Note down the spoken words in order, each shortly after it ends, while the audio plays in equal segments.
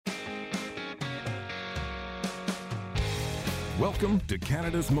Welcome to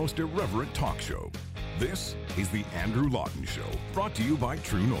Canada's most irreverent talk show. This is The Andrew Lawton Show, brought to you by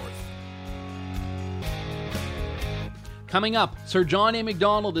True North. Coming up, Sir John A.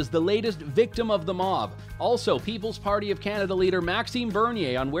 Macdonald is the latest victim of the mob. Also, People's Party of Canada leader Maxime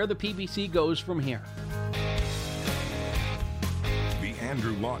Bernier on where the PPC goes from here. The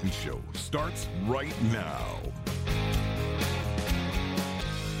Andrew Lawton Show starts right now.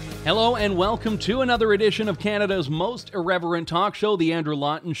 Hello and welcome to another edition of Canada's most irreverent talk show, The Andrew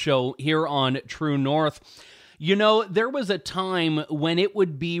Lawton Show, here on True North. You know, there was a time when it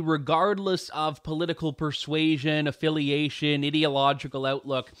would be, regardless of political persuasion, affiliation, ideological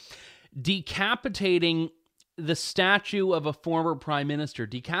outlook, decapitating the statue of a former prime minister,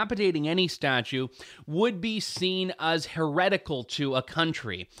 decapitating any statue, would be seen as heretical to a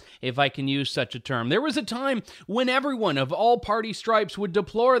country, if I can use such a term. There was a time when everyone of all party stripes would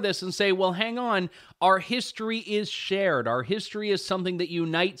deplore this and say, well, hang on, our history is shared. Our history is something that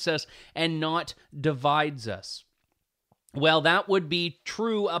unites us and not divides us. Well, that would be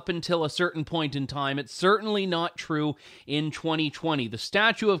true up until a certain point in time. It's certainly not true in 2020. The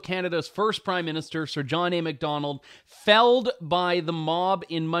statue of Canada's first Prime Minister, Sir John A. Macdonald, felled by the mob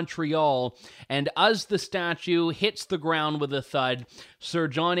in Montreal, and as the statue hits the ground with a thud, Sir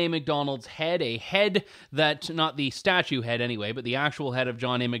John A. Macdonald's head, a head that, not the statue head anyway, but the actual head of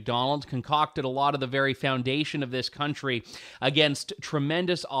John A. Macdonald, concocted a lot of the very foundation of this country against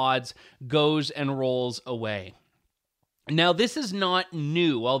tremendous odds, goes and rolls away. Now, this is not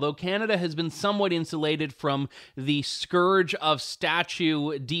new, although Canada has been somewhat insulated from the scourge of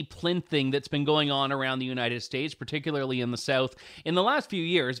statue deplinthing that's been going on around the United States, particularly in the South, in the last few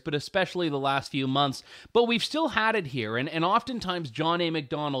years, but especially the last few months. But we've still had it here, and oftentimes John A.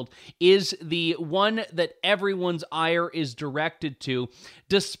 Macdonald is the one that everyone's ire is directed to,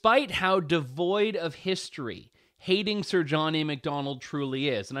 despite how devoid of history hating Sir John A. Macdonald truly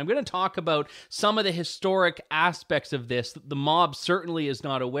is. And I'm going to talk about some of the historic aspects of this that the mob certainly is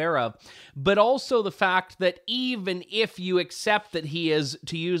not aware of, but also the fact that even if you accept that he is,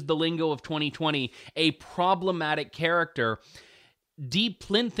 to use the lingo of 2020, a problematic character,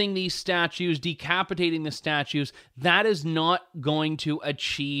 deplinthing these statues, decapitating the statues, that is not going to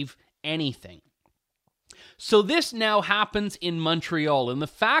achieve anything. So this now happens in Montreal, and the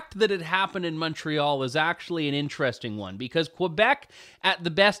fact that it happened in Montreal is actually an interesting one, because Quebec, at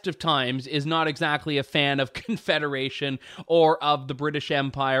the best of times, is not exactly a fan of Confederation or of the British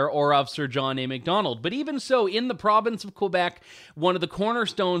Empire or of Sir John A. Macdonald. But even so, in the province of Quebec, one of the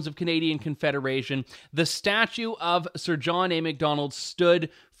cornerstones of Canadian Confederation, the statue of Sir John A. Macdonald stood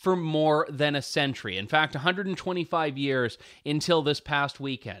for more than a century. In fact, 125 years until this past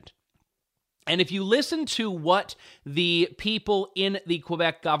weekend. And if you listen to what the people in the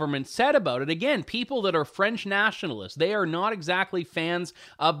Quebec government said about it, again, people that are French nationalists, they are not exactly fans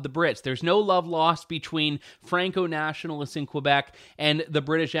of the Brits. There's no love lost between Franco-nationalists in Quebec and the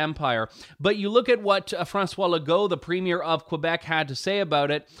British Empire. But you look at what François Legault, the Premier of Quebec, had to say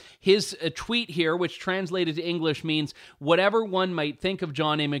about it. His tweet here, which translated to English means, whatever one might think of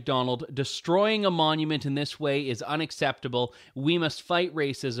John A. Macdonald, destroying a monument in this way is unacceptable. We must fight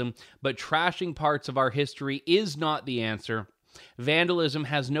racism, but trashing parts of our history is not the answer. Vandalism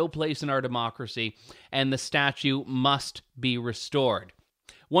has no place in our democracy, and the statue must be restored.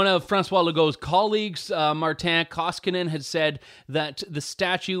 One of François Legault's colleagues, Martin Koskinen, had said that the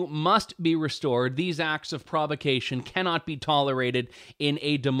statue must be restored. These acts of provocation cannot be tolerated in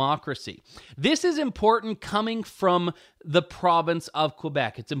a democracy. This is important coming from the province of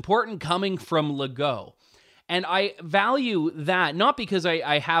Quebec. It's important coming from Legault. And I value that, not because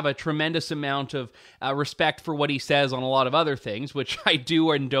I have a tremendous amount of respect for what he says on a lot of other things, which I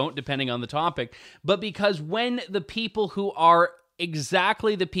do and don't depending on the topic, but because when the people who are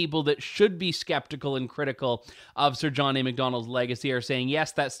exactly the people that should be skeptical and critical of Sir John A. Macdonald's legacy are saying,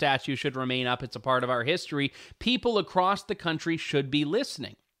 yes, that statue should remain up, it's a part of our history, people across the country should be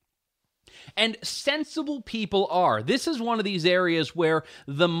listening. And sensible people are. This is one of these areas where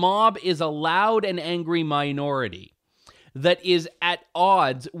the mob is a loud and angry minority that is at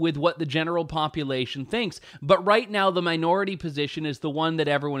odds with what the general population thinks. But right now, the minority position is the one that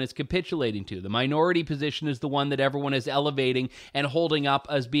everyone is capitulating to. The minority position is the one that everyone is elevating and holding up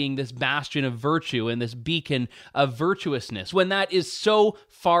as being this bastion of virtue and this beacon of virtuousness, when that is so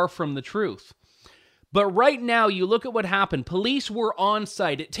far from the truth. But right now, you look at what happened. Police were on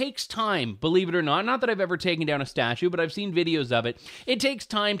site. It takes time, believe it or not. Not that I've ever taken down a statue, but I've seen videos of it. It takes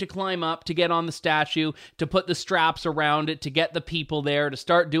time to climb up, to get on the statue, to put the straps around it, to get the people there, to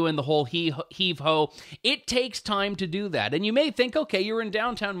start doing the whole heave-ho. It takes time to do that. And you may think, okay, you're in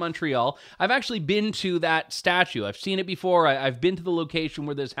downtown Montreal. I've actually been to that statue. I've seen it before. I've been to the location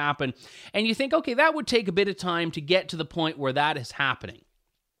where this happened. And you think, okay, that would take a bit of time to get to the point where that is happening.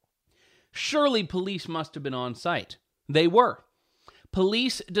 Surely police must have been on site. They were.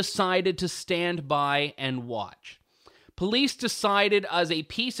 Police decided to stand by and watch. Police decided as a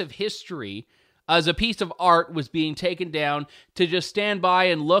piece of history, as a piece of art was being taken down, to just stand by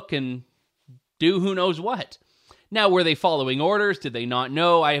and look and do who knows what. Now, were they following orders? Did they not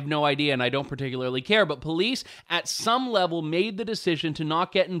know? I have no idea, and I don't particularly care. But police, at some level, made the decision to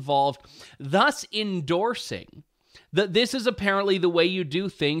not get involved, thus endorsing that this is apparently the way you do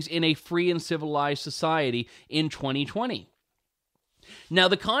things in a free and civilized society in 2020. Now,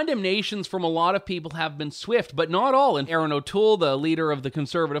 the condemnations from a lot of people have been swift, but not all. And Aaron O'Toole, the leader of the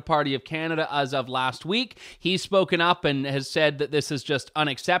Conservative Party of Canada as of last week, he's spoken up and has said that this is just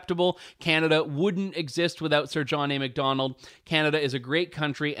unacceptable. Canada wouldn't exist without Sir John A. Macdonald. Canada is a great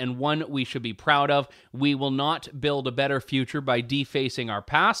country and one we should be proud of. We will not build a better future by defacing our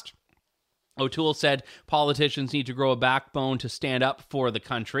past. O'Toole said politicians need to grow a backbone to stand up for the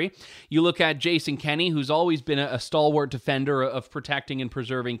country. You look at Jason Kenney, who's always been a stalwart defender of protecting and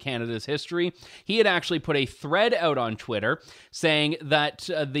preserving Canada's history. He had actually put a thread out on Twitter saying that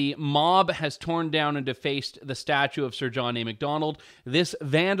the mob has torn down and defaced the statue of Sir John A. Macdonald. This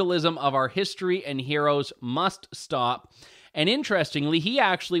vandalism of our history and heroes must stop. And interestingly, he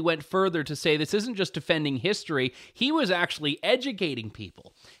actually went further to say this isn't just defending history, he was actually educating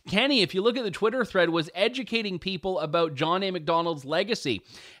people. Kenny, if you look at the Twitter thread, was educating people about John A. Macdonald's legacy.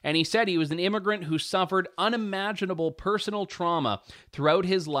 And he said he was an immigrant who suffered unimaginable personal trauma throughout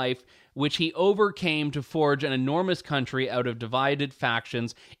his life, which he overcame to forge an enormous country out of divided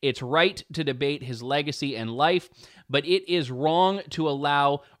factions. It's right to debate his legacy and life, but it is wrong to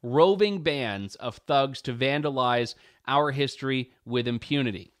allow roving bands of thugs to vandalize our history with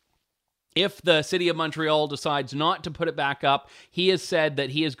impunity. If the city of Montreal decides not to put it back up, he has said that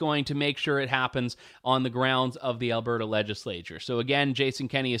he is going to make sure it happens on the grounds of the Alberta legislature. So again, Jason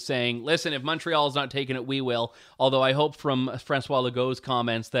Kenney is saying, listen, if Montreal is not taking it, we will. Although I hope from Francois Legault's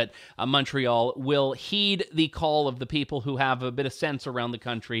comments that Montreal will heed the call of the people who have a bit of sense around the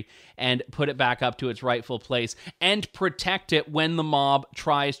country and put it back up to its rightful place and protect it when the mob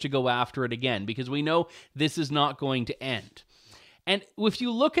tries to go after it again, because we know this is not going to end. And if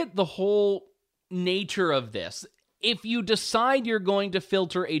you look at the whole nature of this, if you decide you're going to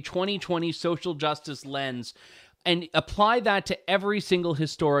filter a 2020 social justice lens and apply that to every single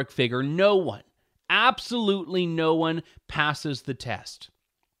historic figure, no one, absolutely no one passes the test.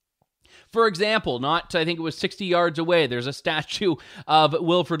 For example, I think it was 60 yards away, there's a statue of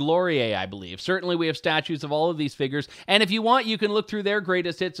Wilfrid Laurier, I believe. Certainly we have statues of all of these figures, and if you want, you can look through their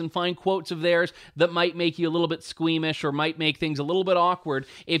greatest hits and find quotes of theirs that might make you a little bit squeamish or might make things a little bit awkward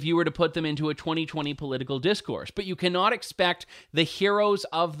if you were to put them into a 2020 political discourse. But you cannot expect the heroes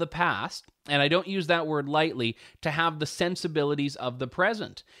of the past, and I don't use that word lightly, to have the sensibilities of the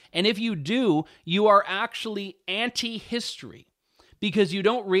present. And if you do, you are actually anti-history, because you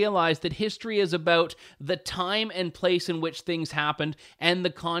don't realize that history is about the time and place in which things happened and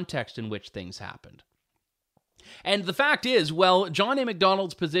the context in which things happened. And the fact is, well, John A.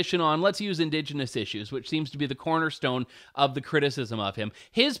 Macdonald's position on, let's use Indigenous issues, which seems to be the cornerstone of the criticism of him,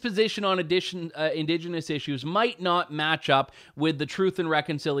 his position on Indigenous issues might not match up with the Truth and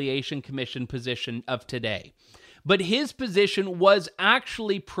Reconciliation Commission position of today. But his position was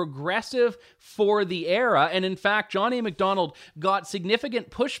actually progressive for the era. And in fact, John A. Macdonald got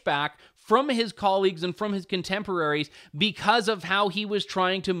significant pushback from his colleagues and from his contemporaries because of how he was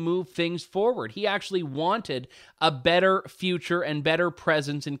trying to move things forward. He actually wanted a better future and better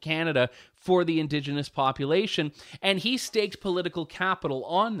presence in Canada for the Indigenous population, and he staked political capital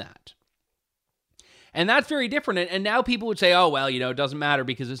on that. And that's very different. And now people would say, oh, well, it doesn't matter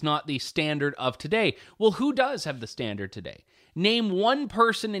because it's not the standard of today. Well, who does have the standard today? Name one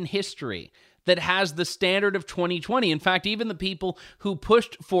person in history that has the standard of 2020. In fact, even the people who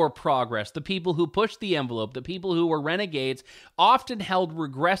pushed for progress, the people who pushed the envelope, the people who were renegades, often held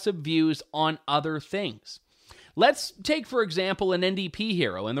regressive views on other things. Let's take, for example, an NDP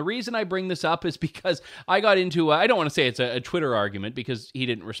hero. And the reason I bring this up is because I got into, I don't want to say it's a Twitter argument because he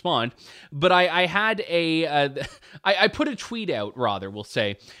didn't respond, but I had I put a tweet out, rather, we'll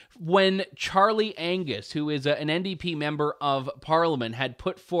say, when Charlie Angus, who is an NDP member of Parliament, had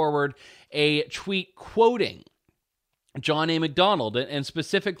put forward a tweet quoting John A. Macdonald, and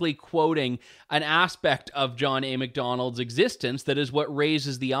specifically quoting an aspect of John A. Macdonald's existence that is what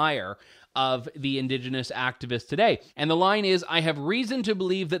raises the ire of the Indigenous activists today. And the line is, "I have reason to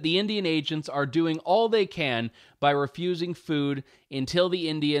believe that the Indian agents are doing all they can by refusing food until the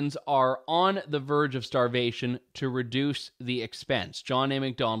Indians are on the verge of starvation to reduce the expense." John A.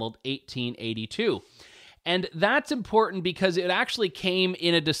 Macdonald, 1882. And that's important because it actually came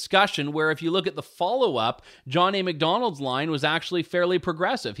in a discussion where, if you look at the follow-up, John A. Macdonald's line was actually fairly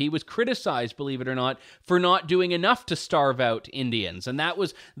progressive. He was criticized, believe it or not, for not doing enough to starve out Indians. And that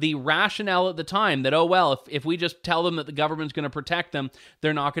was the rationale at the time, that, oh, well, if we just tell them that the government's going to protect them,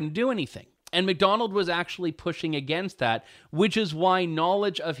 they're not going to do anything. And Macdonald was actually pushing against that, which is why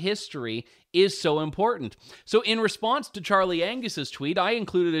knowledge of history is so important. So in response to Charlie Angus's tweet, I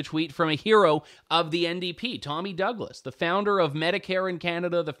included a tweet from a hero of the NDP, Tommy Douglas, the founder of Medicare in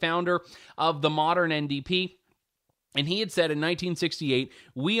Canada, the founder of the modern NDP. And he had said in 1968,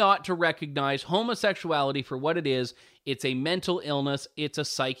 "We ought to recognize homosexuality for what it is. It's a mental illness. It's a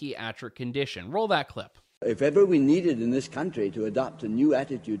psychiatric condition." Roll that clip. If ever we needed in this country to adopt a new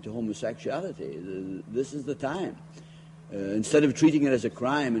attitude to homosexuality, this is the time. Instead of treating it as a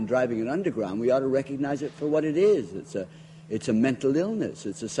crime and driving it underground, we ought to recognize it for what it is. It's a mental illness.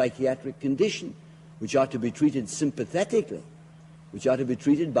 It's a psychiatric condition which ought to be treated sympathetically, which ought to be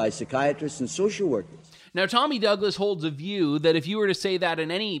treated by psychiatrists and social workers. Now, Tommy Douglas holds a view that if you were to say that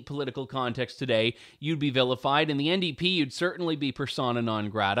in any political context today, you'd be vilified. In the NDP, you'd certainly be persona non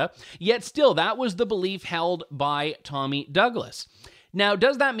grata. Yet still, that was the belief held by Tommy Douglas. Now,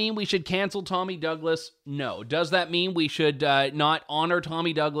 does that mean we should cancel Tommy Douglas? No. Does that mean we should not honor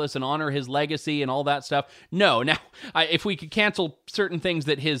Tommy Douglas and honor his legacy and all that stuff? No. Now, if we could cancel certain things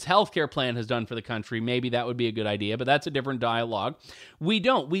that his healthcare plan has done for the country, maybe that would be a good idea, but that's a different dialogue. We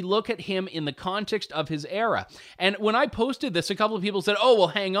don't. We look at him in the context of his era. And when I posted this, a couple of people said, "Oh, well,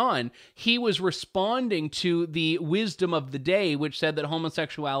 hang on. He was responding to the wisdom of the day, which said that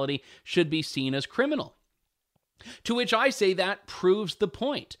homosexuality should be seen as criminal." To which I say that proves the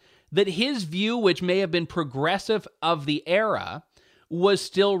point, that his view, which may have been progressive of the era, was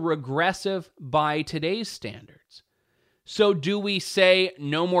still regressive by today's standards. So do we say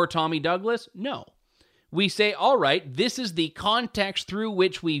no more Tommy Douglas? No. We say, all right, this is the context through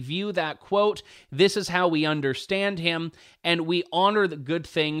which we view that quote. This is how we understand him, and we honor the good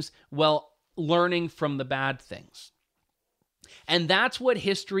things while learning from the bad things. And that's what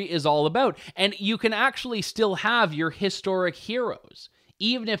history is all about. And you can actually still have your historic heroes,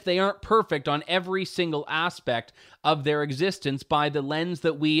 even if they aren't perfect on every single aspect of their existence by the lens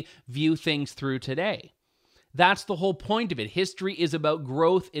that we view things through today. That's the whole point of it. History is about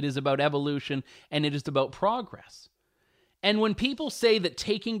growth, it is about evolution, and it is about progress. And when people say that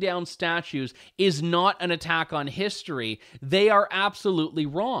taking down statues is not an attack on history, they are absolutely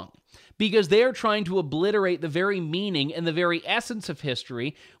wrong. Because they are trying to obliterate the very meaning and the very essence of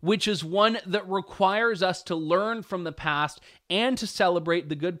history, which is one that requires us to learn from the past and to celebrate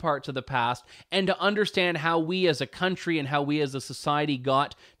the good parts of the past and to understand how we as a country and how we as a society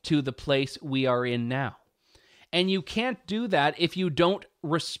got to the place we are in now. And you can't do that if you don't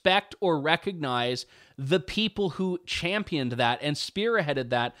respect or recognize the people who championed that and spearheaded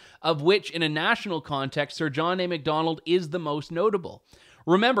that, of which in a national context, Sir John A. Macdonald is the most notable.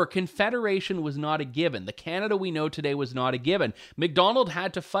 Remember, Confederation was not a given. The Canada we know today was not a given. Macdonald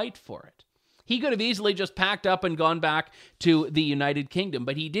had to fight for it. He could have easily just packed up and gone back to the United Kingdom,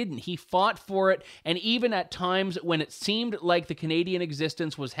 but he didn't. He fought for it, and even at times when it seemed like the Canadian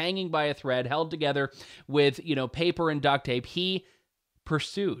existence was hanging by a thread, held together with, paper and duct tape, he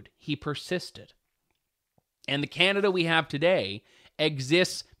pursued. He persisted. And the Canada we have today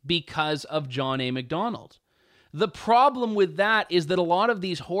exists because of John A. Macdonald. The problem with that is that a lot of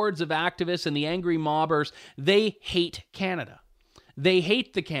these hordes of activists and the angry mobbers, they hate Canada. They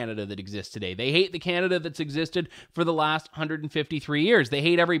hate the Canada that exists today. They hate the Canada that's existed for the last 153 years. They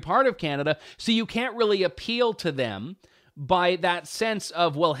hate every part of Canada, so you can't really appeal to them by that sense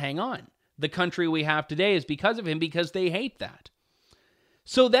of, well, hang on. The country we have today is because of him, because they hate that.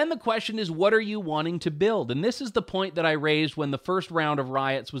 So then the question is, what are you wanting to build? And this is the point that I raised when the first round of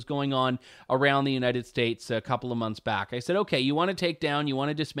riots was going on around the United States a couple of months back. I said, okay, you want to take down, you want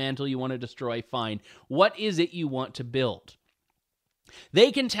to dismantle, you want to destroy, fine. What is it you want to build?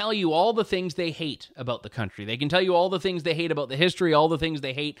 They can tell you all the things they hate about the country. They can tell you all the things they hate about the history, all the things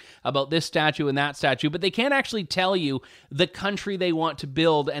they hate about this statue and that statue, but they can't actually tell you the country they want to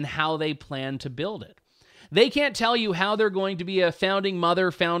build and how they plan to build it. They can't tell you how they're going to be a founding mother,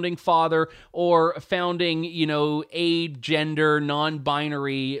 founding father, or founding, gender,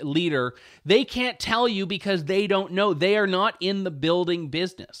 non-binary leader. They can't tell you because they don't know. They are not in the building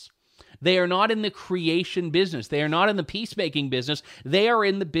business. They are not in the creation business. They are not in the peacemaking business. They are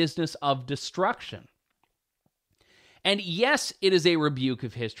in the business of destruction. And yes, it is a rebuke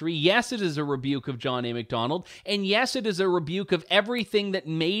of history. Yes, it is a rebuke of John A. Macdonald. And yes, it is a rebuke of everything that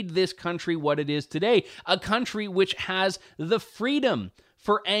made this country what it is today. A country which has the freedom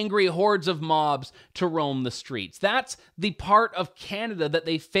for angry hordes of mobs to roam the streets. That's the part of Canada that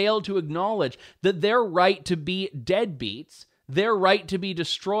they fail to acknowledge, that their right to be deadbeats, their right to be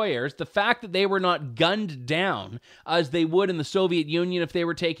destroyers, the fact that they were not gunned down as they would in the Soviet Union if they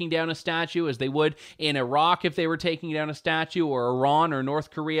were taking down a statue, as they would in Iraq if they were taking down a statue, or Iran or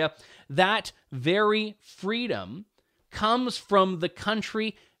North Korea, that very freedom comes from the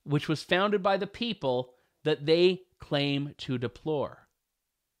country which was founded by the people that they claim to deplore.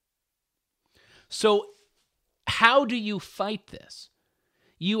 So, how do you fight this?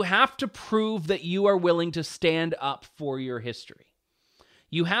 You have to prove that you are willing to stand up for your history.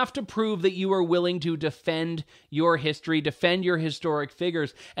 You have to prove that you are willing to defend your history, defend your historic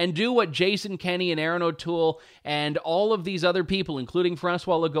figures, and do what Jason Kenney and Aaron O'Toole and all of these other people, including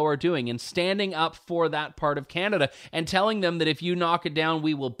Francois Legault, are doing, and standing up for that part of Canada and telling them that if you knock it down,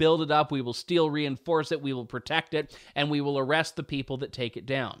 we will build it up, we will steel reinforce it, we will protect it, and we will arrest the people that take it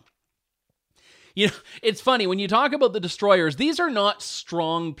down. It's funny, when you talk about the destroyers, these are not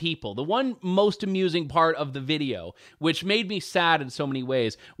strong people. The one most amusing part of the video, which made me sad in so many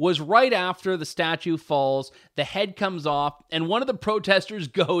ways, was right after the statue falls, the head comes off, and one of the protesters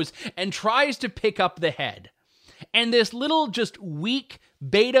goes and tries to pick up the head. And this little just weak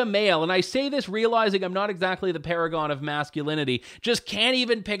beta male, and I say this realizing I'm not exactly the paragon of masculinity, just can't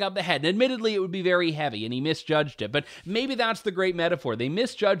even pick up the head. And admittedly, it would be very heavy, and he misjudged it. But maybe that's the great metaphor. They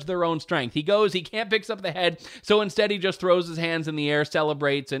misjudge their own strength. He goes, he can't pick up the head, so instead he just throws his hands in the air,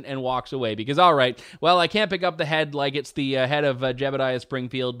 celebrates, and walks away. Because, all right, well, I can't pick up the head like it's the head of Jebediah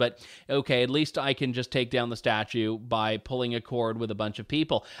Springfield, but okay, at least I can just take down the statue by pulling a cord with a bunch of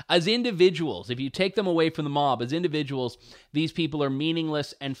people. As individuals, if you take them away from the mob, as individuals, these people are meaningless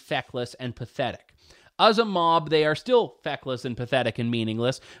and feckless and pathetic. As a mob, they are still feckless and pathetic and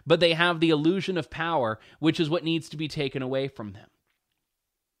meaningless, but they have the illusion of power, which is what needs to be taken away from them.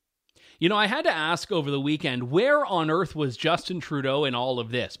 I had to ask over the weekend, where on earth was Justin Trudeau in all of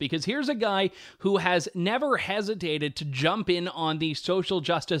this? Because here's a guy who has never hesitated to jump in on the social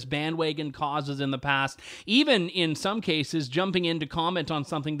justice bandwagon causes in the past, even in some cases jumping in to comment on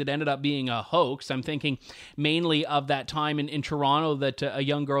something that ended up being a hoax. I'm thinking mainly of that time in Toronto that a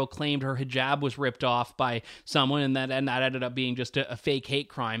young girl claimed her hijab was ripped off by someone, and that ended up being just a fake hate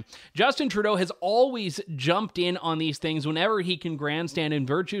crime. Justin Trudeau has always jumped in on these things whenever he can grandstand and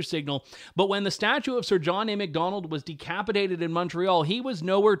virtue signal. But when the statue of Sir John A. Macdonald was decapitated in Montreal, he was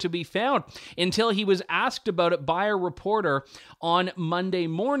nowhere to be found until he was asked about it by a reporter on Monday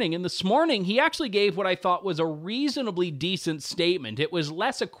morning. And this morning, he actually gave what I thought was a reasonably decent statement. It was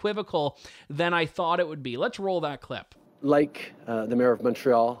less equivocal than I thought it would be. Let's roll that clip. Like the Mayor of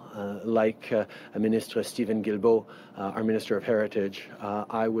Montreal, like Minister Stephen Guilbeault, our Minister of Heritage,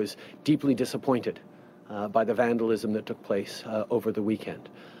 I was deeply disappointed by the vandalism that took place over the weekend.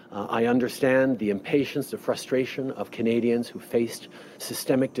 I understand the impatience, the frustration of Canadians who faced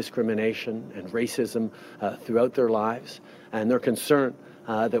systemic discrimination and racism throughout their lives, and their concern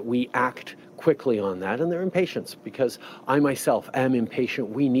that we act quickly on that, and their impatience, because I myself am impatient.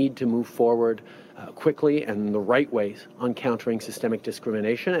 We need to move forward quickly and in the right ways on countering systemic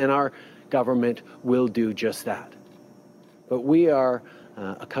discrimination, and our government will do just that. But we are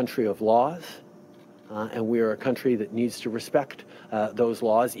a country of laws, and we are a country that needs to respect those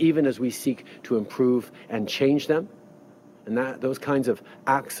laws, even as we seek to improve and change them. And those kinds of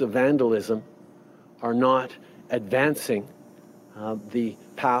acts of vandalism are not advancing the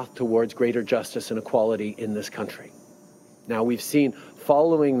path towards greater justice and equality in this country. Now, we've seen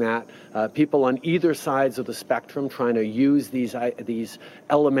following that people on either sides of the spectrum trying to use these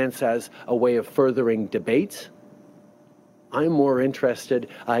elements as a way of furthering debates. I'm more interested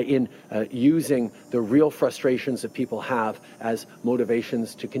in using the real frustrations that people have as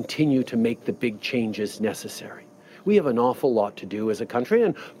motivations to continue to make the big changes necessary. We have an awful lot to do as a country,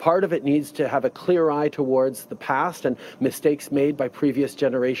 and part of it needs to have a clear eye towards the past and mistakes made by previous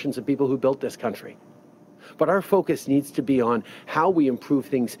generations of people who built this country. But our focus needs to be on how we improve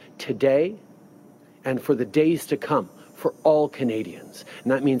things today and for the days to come for all Canadians.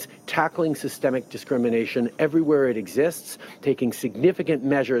 And that means tackling systemic discrimination everywhere it exists, taking significant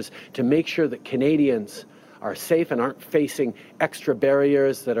measures to make sure that Canadians are safe and aren't facing extra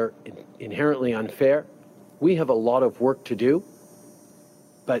barriers that are inherently unfair. We have a lot of work to do,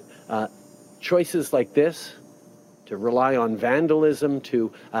 but choices like this, to rely on vandalism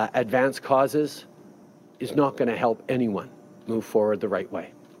to advance causes, is not going to help anyone move forward the right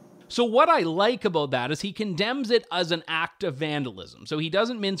way. So what I like about that is he condemns it as an act of vandalism. So he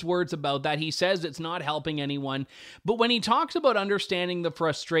doesn't mince words about that. He says it's not helping anyone. But when he talks about understanding the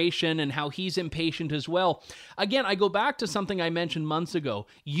frustration and how he's impatient as well, again, I go back to something I mentioned months ago.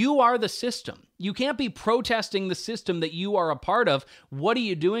 You are the system. You can't be protesting the system that you are a part of. What are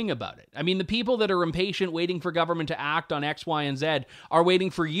you doing about it? I mean, the people that are impatient waiting for government to act on X, Y, and Z are waiting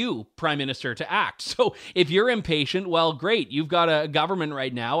for you, Prime Minister, to act. So if you're impatient, well, great. You've got a government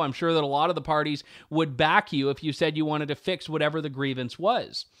right now. I'm sure that a lot of the parties would back you if you said you wanted to fix whatever the grievance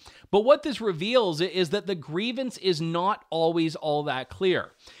was. But what this reveals is that the grievance is not always all that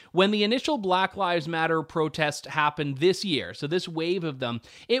clear. When the initial Black Lives Matter protest happened this year, so this wave of them,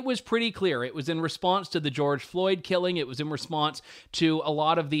 it was pretty clear. It was in response to the George Floyd killing. It was in response to a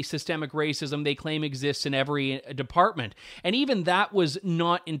lot of the systemic racism they claim exists in every department. And even that was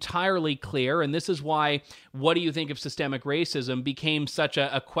not entirely clear. And this is why what do you think of systemic racism became such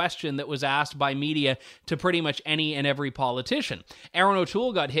a question that was asked by media to pretty much any and every politician. Aaron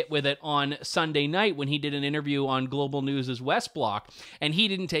O'Toole got hit with it on Sunday night when he did an interview on Global News' West Block, and he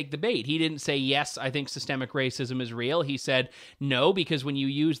didn't take the bait. He didn't say, yes, I think systemic racism is real. He said, no, because when you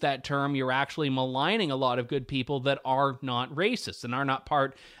use that term, you're actually maligning a lot of good people that are not racist and are not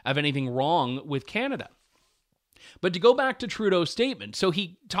part of anything wrong with Canada. But to go back to Trudeau's statement, so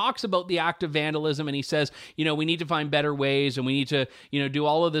he talks about the act of vandalism and he says, we need to find better ways and we need to, do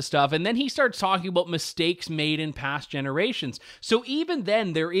all of this stuff. And then he starts talking about mistakes made in past generations. So even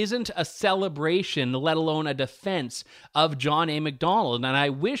then, there isn't a celebration, let alone a defense of John A. Macdonald. And I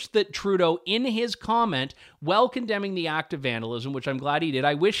wish that Trudeau, in his comment, while condemning the act of vandalism, which I'm glad he did,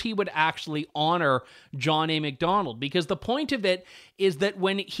 I wish he would actually honor John A. Macdonald, because the point of it is that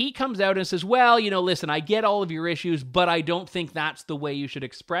when he comes out and says, well, listen, I get all of your issues, but I don't think that's the way you should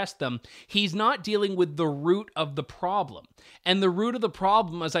express them, he's not dealing with the root of the problem. And the root of the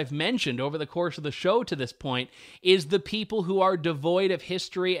problem, as I've mentioned over the course of the show to this point, is the people who are devoid of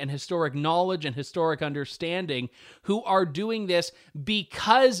history and historic knowledge and historic understanding, who are doing this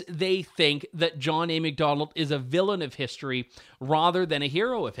because they think that John A. Macdonald is a villain of history rather than a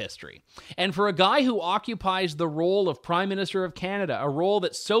hero of history. And for a guy who occupies the role of Prime Minister of Canada, a role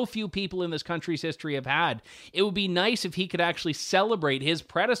that so few people in this country's history have had, it would be nice if he could actually celebrate his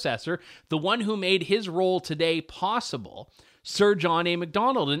predecessor, the one who made his role today possible, Sir John A.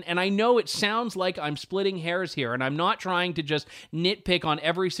 Macdonald. And I know it sounds like I'm splitting hairs here, and I'm not trying to just nitpick on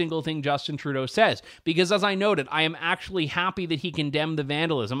every single thing Justin Trudeau says, because as I noted, I am actually happy that he condemned the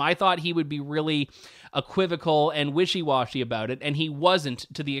vandalism. I thought he would be really equivocal and wishy-washy about it, and he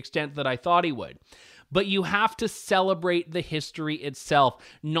wasn't to the extent that I thought he would. But you have to celebrate the history itself,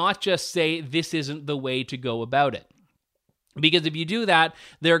 not just say this isn't the way to go about it. Because if you do that,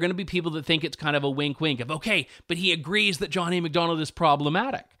 there are going to be people that think it's kind of a wink-wink of, okay, but he agrees that John A. Macdonald is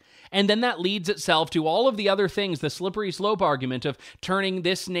problematic. And then that leads itself to all of the other things, the slippery slope argument of turning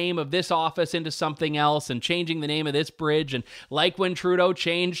this name of this office into something else and changing the name of this bridge. And like when Trudeau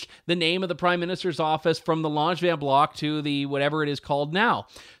changed the name of the Prime Minister's office from the Langevin Block to the whatever it is called now.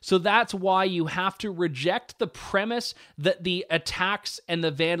 So that's why you have to reject the premise that the attacks and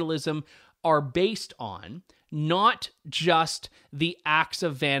the vandalism are based on, not just the acts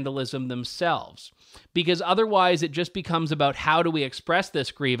of vandalism themselves. Because otherwise it just becomes about how do we express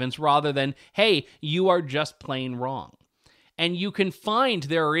this grievance rather than, hey, you are just plain wrong. And you can find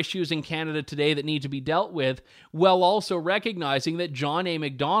there are issues in Canada today that need to be dealt with while also recognizing that John A.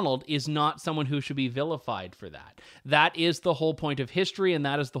 Macdonald is not someone who should be vilified for that. That is the whole point of history, and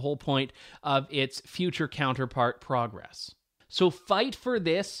that is the whole point of its future counterpart, progress. So fight for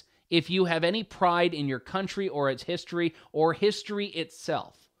this if you have any pride in your country or its history or history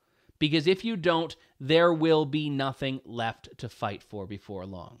itself. Because if you don't, there will be nothing left to fight for before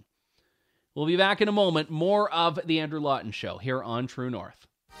long. We'll be back in a moment. More of The Andrew Lawton Show here on True North.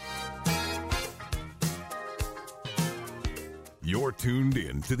 You're tuned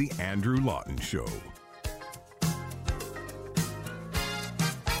in to The Andrew Lawton Show.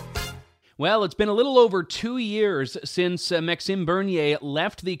 Well, it's been a little over 2 years since Maxime Bernier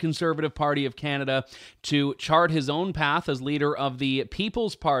left the Conservative Party of Canada to chart his own path as leader of the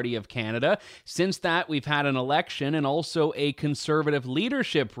People's Party of Canada. Since that, we've had an election and also a Conservative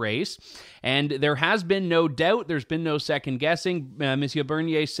leadership race. And there has been no doubt, there's been no second guessing. Monsieur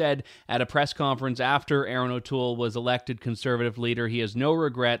Bernier said at a press conference after Aaron O'Toole was elected Conservative leader, he has no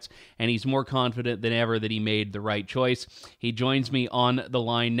regrets and he's more confident than ever that he made the right choice. He joins me on the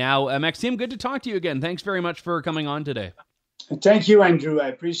line now. Maxime, good to talk to you again. Thanks very much for coming on today. Thank you, Andrew. I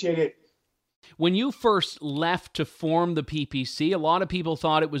appreciate it. When you first left to form the PPC, a lot of people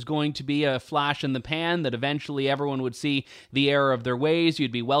thought it was going to be a flash in the pan, that eventually everyone would see the error of their ways,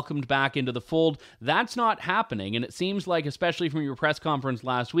 you'd be welcomed back into the fold. That's not happening, and it seems like, especially from your press conference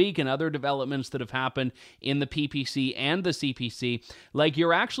last week and other developments that have happened in the PPC and the CPC, like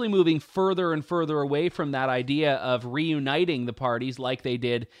you're actually moving further and further away from that idea of reuniting the parties like they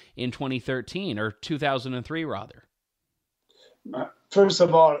did in 2013, or 2003 rather. First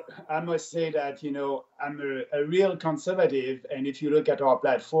of all, I must say that, I'm a real conservative. And if you look at our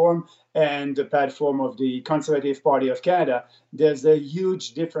platform and the platform of the Conservative Party of Canada, there's a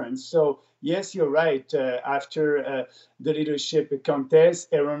huge difference. So, yes, you're right. After the leadership contest,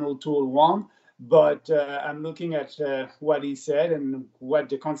 Aaron O'Toole won. But I'm looking at what he said and what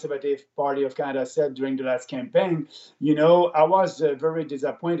the Conservative Party of Canada said during the last campaign. I was very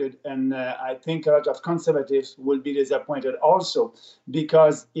disappointed, and I think a lot of Conservatives will be disappointed also,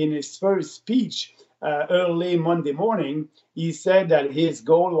 because in his first speech early Monday morning, he said that his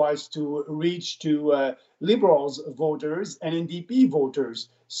goal was to reach to Liberals voters and NDP voters.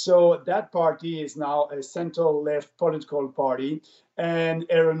 So that party is now a centre-left political party, and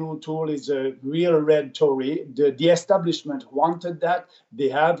Aaron O'Toole is a real red Tory. The establishment wanted that. They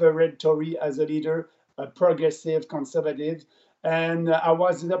have a red Tory as a leader, a progressive conservative. And I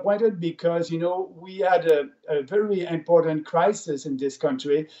was disappointed because, we had a very important crisis in this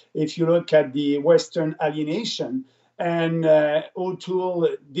country. If you look at the Western alienation, and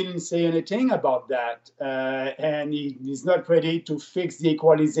O'Toole didn't say anything about that. And he's not ready to fix the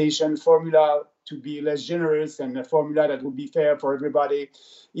equalization formula to be less generous and a formula that would be fair for everybody.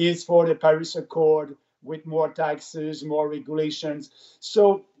 Is for the Paris Accord with more taxes, more regulations.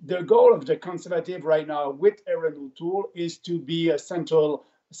 So the goal of the Conservative right now with Aaron O'Toole is to be a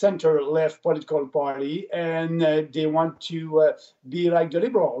center-left political party, and they want to be like the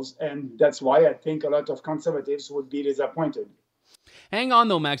Liberals. And that's why I think a lot of Conservatives would be disappointed. Hang on,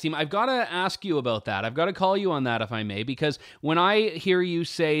 though, Maxime. I've got to ask you about that. I've got to call you on that, if I may, because when I hear you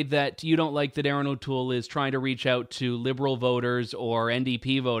say that you don't like that Aaron O'Toole is trying to reach out to Liberal voters or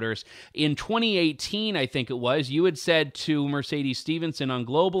NDP voters, in 2018, I think it was, you had said to Mercedes Stephenson on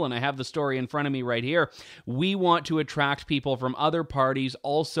Global, and I have the story in front of me right here, we want to attract people from other parties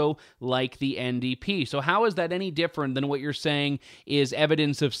also like the NDP. So how is that any different than what you're saying is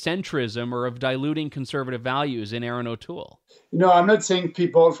evidence of centrism or of diluting conservative values in Aaron O'Toole? No, I'm not saying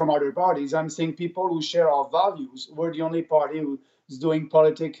people from other parties. I'm saying people who share our values. We're the only party who is doing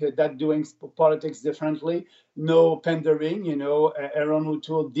politics differently. No pandering. Aaron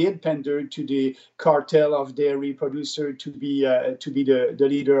O'Toole did pander to the cartel of dairy producer to be the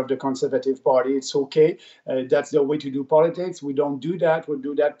leader of the Conservative Party. It's okay. That's the way to do politics. We don't do that.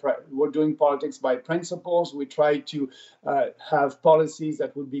 We're doing politics by principles. We try to have policies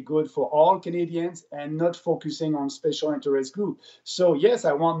that would be good for all Canadians and not focusing on special interest groups. So yes,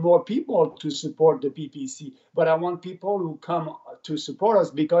 I want more people to support the PPC, but I want people who come to support us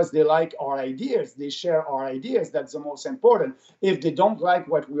because they like our ideas. They share our ideas. That's the most important. If they don't like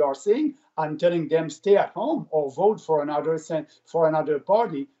what we are saying, I'm telling them stay at home or vote for another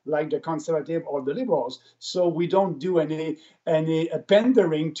party like the Conservative or the Liberals. So we don't do any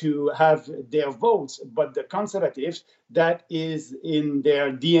pandering to have their votes. But the Conservatives, that is in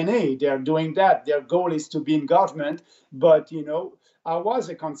their DNA. They're doing that. Their goal is to be in government. But I was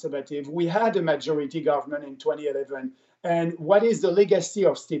a Conservative. We had a majority government in 2011. And what is the legacy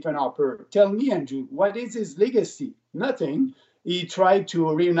of Stephen Harper? Tell me, Andrew, what is his legacy? Nothing. He tried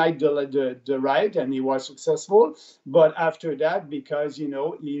to reunite the right, and he was successful. But after that, because,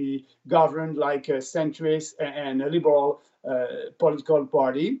 he governed like a centrist and a liberal political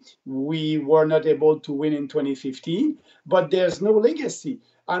party, we were not able to win in 2015. But there's no legacy.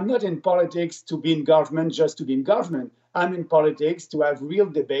 I'm not in politics to be in government just to be in government. I'm in politics to have real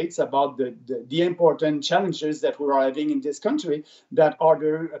debates about the important challenges that we are having in this country that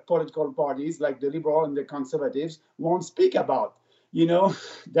other political parties like the Liberal and the Conservatives won't speak about.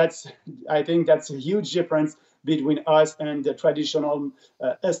 I think that's a huge difference between us and the traditional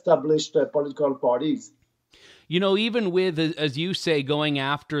established political parties. You know, even with, as you say, going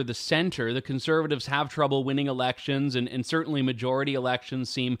after the center, the Conservatives have trouble winning elections, and certainly majority elections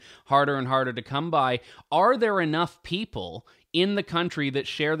seem harder and harder to come by. Are there enough people in the country that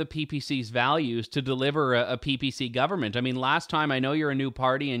share the PPC's values to deliver a PPC government? I mean, last time, I know you're a new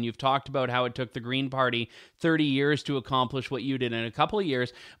party, and you've talked about how it took the Green Party 30 years to accomplish what you did in a couple of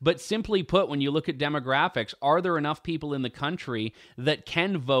years. But simply put, when you look at demographics, are there enough people in the country that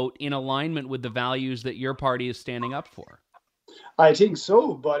can vote in alignment with the values that your party is standing up for? I think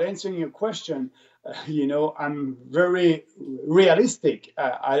so, but answering your question, I'm very realistic.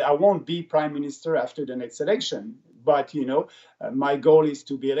 I won't be prime minister after the next election, but my goal is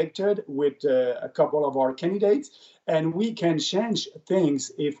to be elected with a couple of our candidates, and we can change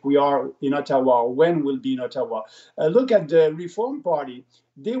things if we are in Ottawa, or when we'll be in Ottawa. Look at the Reform Party.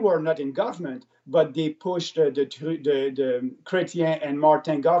 They were not in government, but they pushed the Chrétien and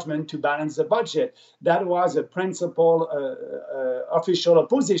Martin government to balance the budget. That was a principal official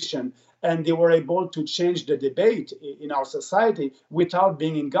opposition, and they were able to change the debate in our society without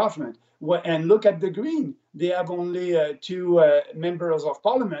being in government. And look at the Green. They have only two members of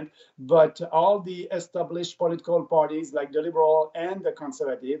parliament, but all the established political parties like the Liberal and the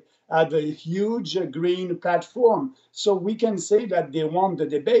Conservative have a huge Green platform. So we can say that they won the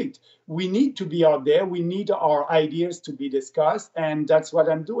debate. We need to be out there. We need our ideas to be discussed, and that's what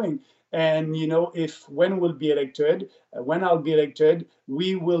I'm doing. And, when we'll be elected, when I'll be elected,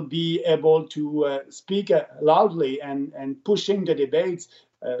 we will be able to speak loudly and pushing the debates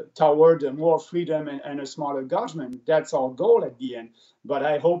toward more freedom and a smarter government. That's our goal at the end. But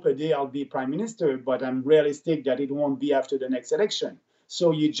I hope a day I'll be prime minister, but I'm realistic that it won't be after the next election.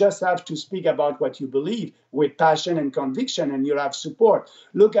 So you just have to speak about what you believe with passion and conviction, and you'll have support.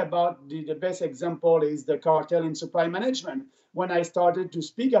 Look about the best example is the cartel in supply management. When I started to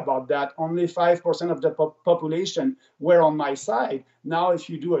speak about that, only 5% of the population were on my side. Now, if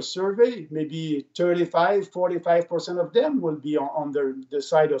you do a survey, maybe 45% of them will be on the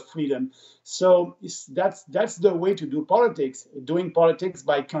side of freedom. So that's the way to do politics, doing politics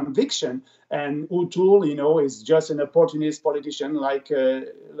by conviction. And O'Toole, is just an opportunist politician like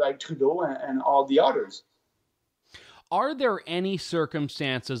Trudeau and all the others. Are there any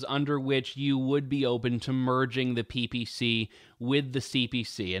circumstances under which you would be open to merging the PPC with the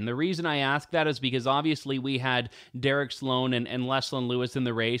CPC? And the reason I ask that is because obviously we had Derek Sloan and Leslyn Lewis in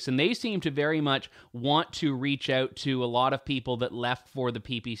the race, and they seem to very much want to reach out to a lot of people that left for the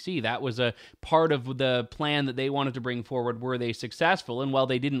PPC. That was a part of the plan that they wanted to bring forward were they successful. And while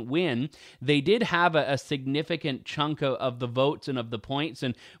they didn't win, they did have a significant chunk of the votes and of the points,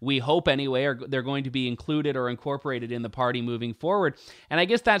 and we hope anyway they're going to be included or incorporated in the party moving forward. And I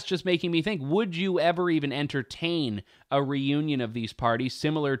guess that's just making me think, would you ever even entertain a reunion of these parties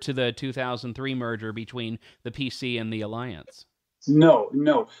similar to the 2003 merger between the PC and the Alliance?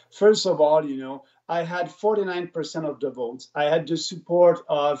 No. First of all, I had 49% of the votes. I had the support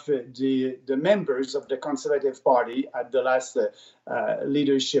of the members of the Conservative Party at the last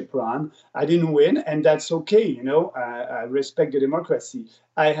leadership run. I didn't win, and that's okay. I respect the democracy.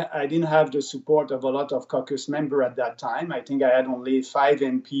 I didn't have the support of a lot of caucus members at that time. I think I had only 5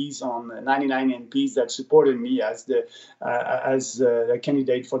 MPs on 99 MPs that supported me as a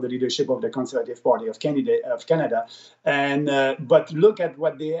candidate for the leadership of the Conservative Party of Canada. And but look at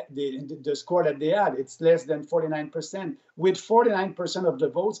what the score that they had. It's less than 49%. With 49% of the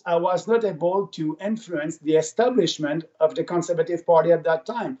votes, I was not able to influence the establishment of the Conservative Party at that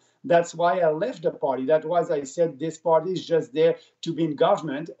time. That's why I left the party. That was, I said, this party is just there to be in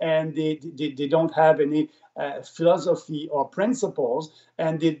government, and they don't have any philosophy or principles,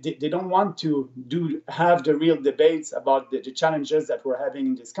 and they don't want to have the real debates about the challenges that we're having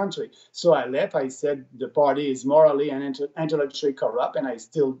in this country. So I left. I said the party is morally and intellectually corrupt, and I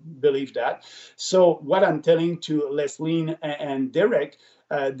still believe that. So what I'm telling to Leslyn and Derek,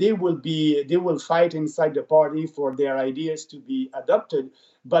 they will fight inside the party for their ideas to be adopted.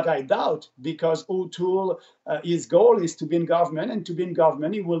 But I doubt, because O'Toole, his goal is to be in government, and to be in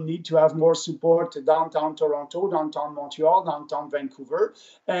government, he will need to have more support downtown Toronto, downtown Montreal, downtown Vancouver,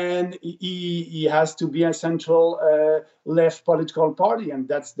 and he has to be a central left political party, and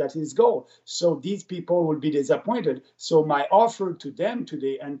that's his goal. So these people will be disappointed. So my offer to them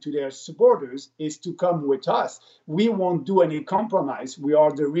today and to their supporters is to come with us. We won't do any compromise. We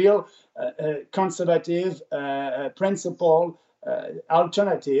are the real conservative principle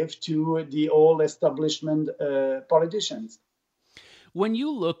alternative to the old establishment politicians. When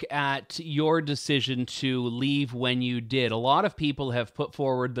you look at your decision to leave when you did, a lot of people have put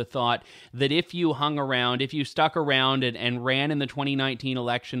forward the thought that if you hung around, if you stuck around and ran in the 2019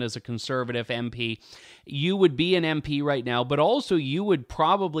 election as a Conservative MP, you would be an MP right now, but also you would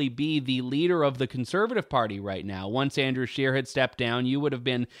probably be the leader of the Conservative Party right now. Once Andrew Scheer had stepped down, you would have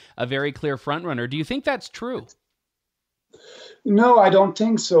been a very clear frontrunner. Do you think that's true? No, I don't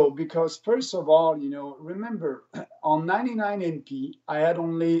think so, because first of all, remember, on 99 MP, I had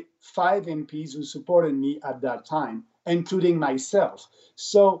only 5 MPs who supported me at that time, including myself.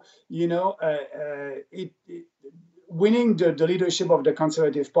 So, winning the leadership of the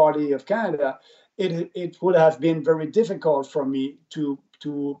Conservative Party of Canada, it would have been very difficult for me to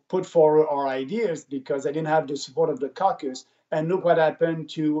put forward our ideas because I didn't have the support of the caucus. And look what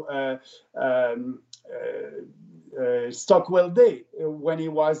happened to Stockwell Day when he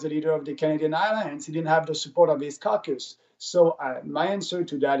was the leader of the Canadian Alliance. He didn't have the support of his caucus. So my answer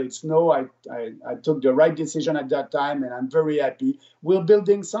to that is no. I took the right decision at that time, and I'm very happy. We're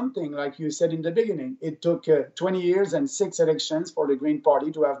building something, like you said in the beginning. It took 20 years and 6 elections for the Green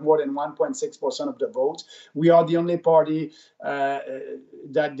Party to have more than 1.6% of the vote. We are the only party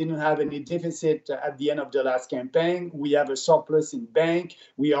that didn't have any deficit at the end of the last campaign. We have a surplus in bank.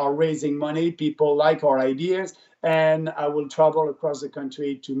 We are raising money. People like our ideas. And I will travel across the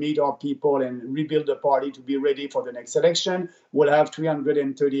country to meet our people and rebuild the party to be ready for the next election. We'll have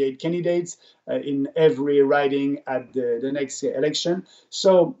 338 candidates in every riding at the next election.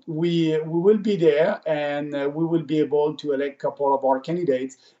 So we will be there, and we will be able to elect a couple of our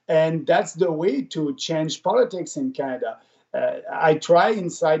candidates. And that's the way to change politics in Canada. I tried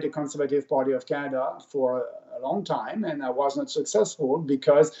inside the Conservative Party of Canada for a long time, and I was not successful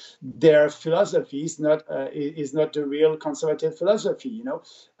because their philosophy is not the real conservative philosophy.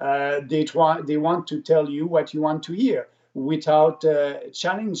 They want to tell you what you want to hear without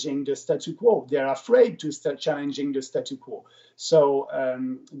challenging the statu quo. They're afraid to start challenging the statu quo. So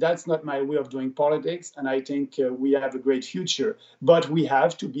that's not my way of doing politics, and I think we have a great future. But we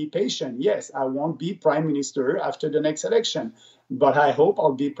have to be patient. Yes, I won't be prime minister after the next election, but I hope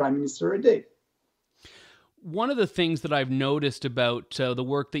I'll be prime minister a day. One of the things that I've noticed about the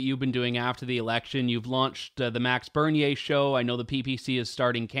work that you've been doing after the election, you've launched the Max Bernier show. I know the PPC is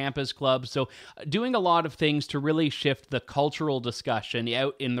starting campus clubs. So doing a lot of things to really shift the cultural discussion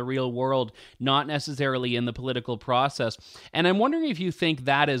out in the real world, not necessarily in the political process. And I'm wondering if you think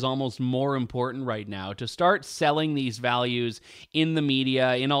that is almost more important right now, to start selling these values in the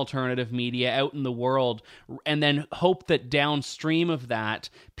media, in alternative media, out in the world, and then hope that downstream of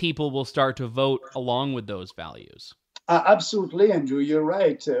that, people will start to vote along with those values. Absolutely, Andrew, you're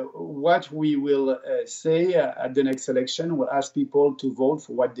right. What we will say at the next election, we'll ask people to vote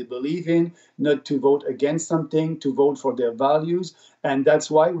for what they believe in, not to vote against something, to vote for their values. And that's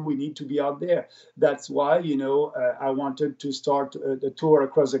why we need to be out there. That's why, I wanted to start the tour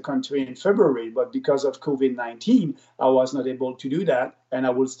across the country in February, but because of COVID-19, I was not able to do that. And I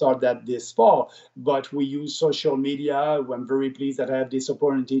will start that this fall. But we use social media. I'm very pleased that I have this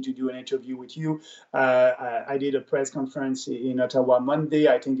opportunity to do an interview with you. I did a press conference in Ottawa Monday.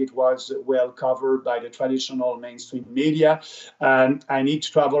 I think it was well covered by the traditional mainstream media. I need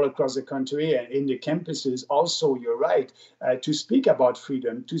to travel across the country and in the campuses. Also, you're right, to speak about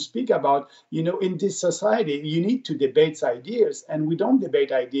freedom, to speak about, in this society, you need to debate ideas, and we don't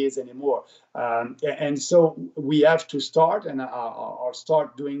debate ideas anymore. And so we have to start, and I'll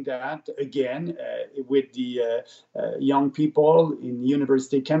start doing that again with the young people in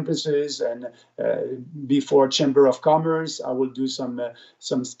university campuses and before Chamber of Commerce. I will do some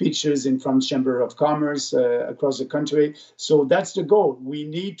speeches in front Chamber of Commerce across the country. So that's the goal. We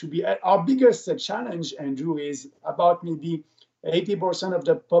need to be, our biggest challenge, Andrew, is about maybe 80% of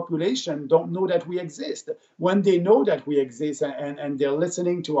the population don't know that we exist. When they know that we exist and they're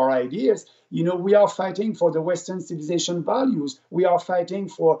listening to our ideas, we are fighting for the Western civilization values. We are fighting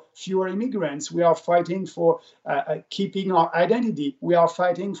for fewer immigrants. We are fighting for keeping our identity. We are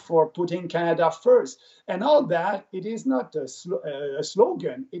fighting for putting Canada first. And all that, it is not a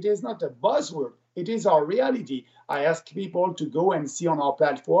slogan. It is not a buzzword. It is our reality. I ask people to go and see on our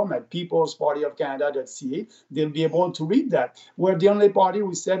platform at peoplespartyofcanada.ca. They'll be able to read that. We're the only party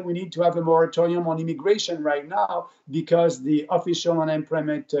who said we need to have a moratorium on immigration right now because the official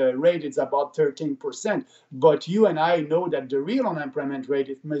unemployment rate is about 13%. But you and I know that the real unemployment rate,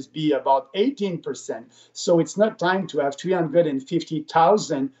 it must be about 18%. So it's not time to have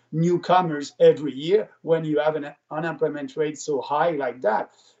 350,000 newcomers every year when you have an unemployment rate so high like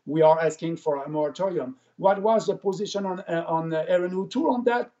that. We are asking for a moratorium. What was the position on Erin O'Toole on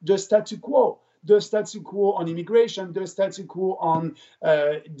that? The statu quo. the statu quo on immigration, the statu quo on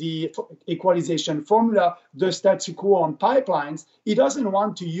the equalization formula, the statu quo on pipelines. He doesn't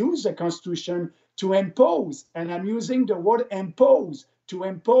want to use the Constitution to impose, and I'm using the word impose, to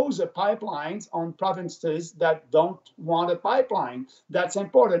impose the pipelines on provinces that don't want a pipeline. That's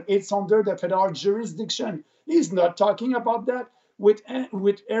important. It's under the federal jurisdiction. He's not talking about that. With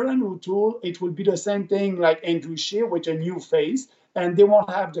Aaron O'Toole, it will be the same thing like Andrew Scheer with a new face, and they won't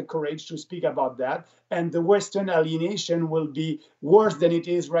have the courage to speak about that. And the Western alienation will be worse than it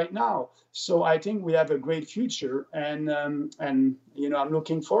is right now. So I think we have a great future, and I'm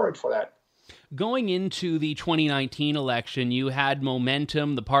looking forward for that. Going into the 2019 election, you had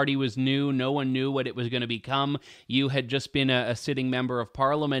momentum. The party was new. No one knew what it was going to become. You had just been a sitting member of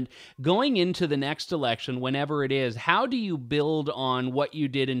parliament. Going into the next election, whenever it is, how do you build on what you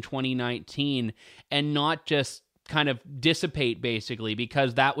did in 2019 and not just kind of dissipate, basically,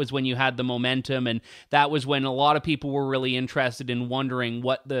 because that was when you had the momentum, and that was when a lot of people were really interested in wondering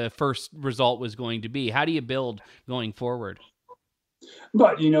what the first result was going to be? How do you build going forward?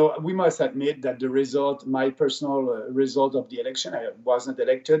 But, we must admit that the result, my personal result of the election, I wasn't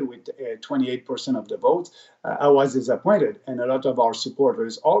elected with 28% of the vote. I was disappointed, and a lot of our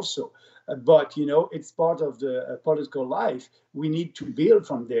supporters also. But, it's part of the political life. We need to build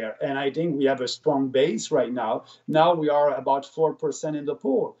from there. And I think we have a strong base right now. Now we are about 4% in the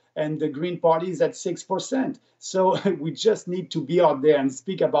poll, and the Green Party is at 6%. So we just need to be out there and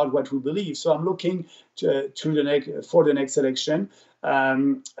speak about what we believe. So I'm looking for the next election.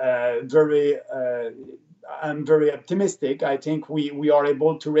 I'm very optimistic. I think we are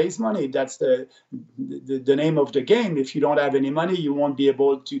able to raise money. That's the name of the game. If you don't have any money, you won't be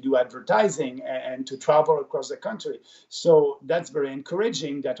able to do advertising and to travel across the country. So that's very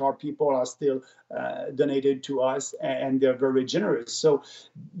encouraging that our people are still donated to us, and they're very generous. So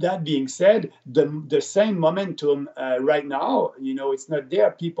that being said, the same momentum right now, it's not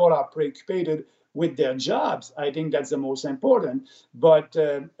there. People are preoccupied with their jobs. I think that's the most important. But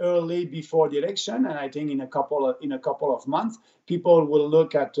early before the election, and I think in a couple of months, people will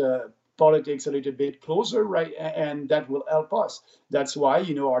look at politics a little bit closer, right? And that will help us. That's why,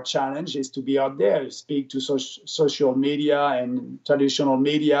 our challenge is to be out there, speak to social media and traditional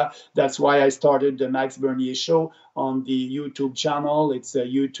media. That's why I started the Max Bernier Show on the YouTube channel. It's a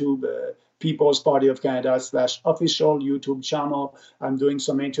YouTube People's Party of Canada /official YouTube channel. I'm doing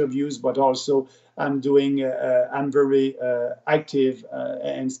some interviews, but also I'm very active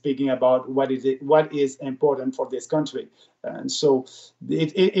and speaking about what is important for this country. And so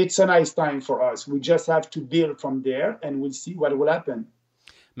it's a nice time for us. We just have to build from there, and we'll see what will happen.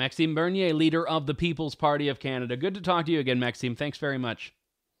 Maxime Bernier, leader of the People's Party of Canada. Good to talk to you again, Maxime. Thanks very much.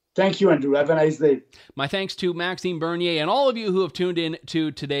 Thank you, Andrew. Have a nice day. My thanks to Maxime Bernier and all of you who have tuned in to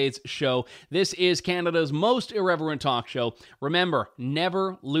today's show. This is Canada's most irreverent talk show. Remember,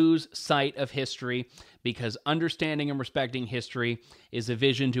 never lose sight of history, because understanding and respecting history is a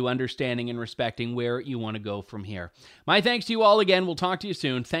vision to understanding and respecting where you want to go from here. My thanks to you all again. We'll talk to you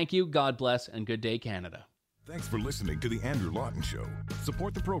soon. Thank you, God bless, and good day, Canada. Thanks for listening to The Andrew Lawton Show.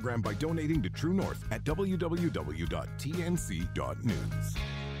 Support the program by donating to True North at www.tnc.news.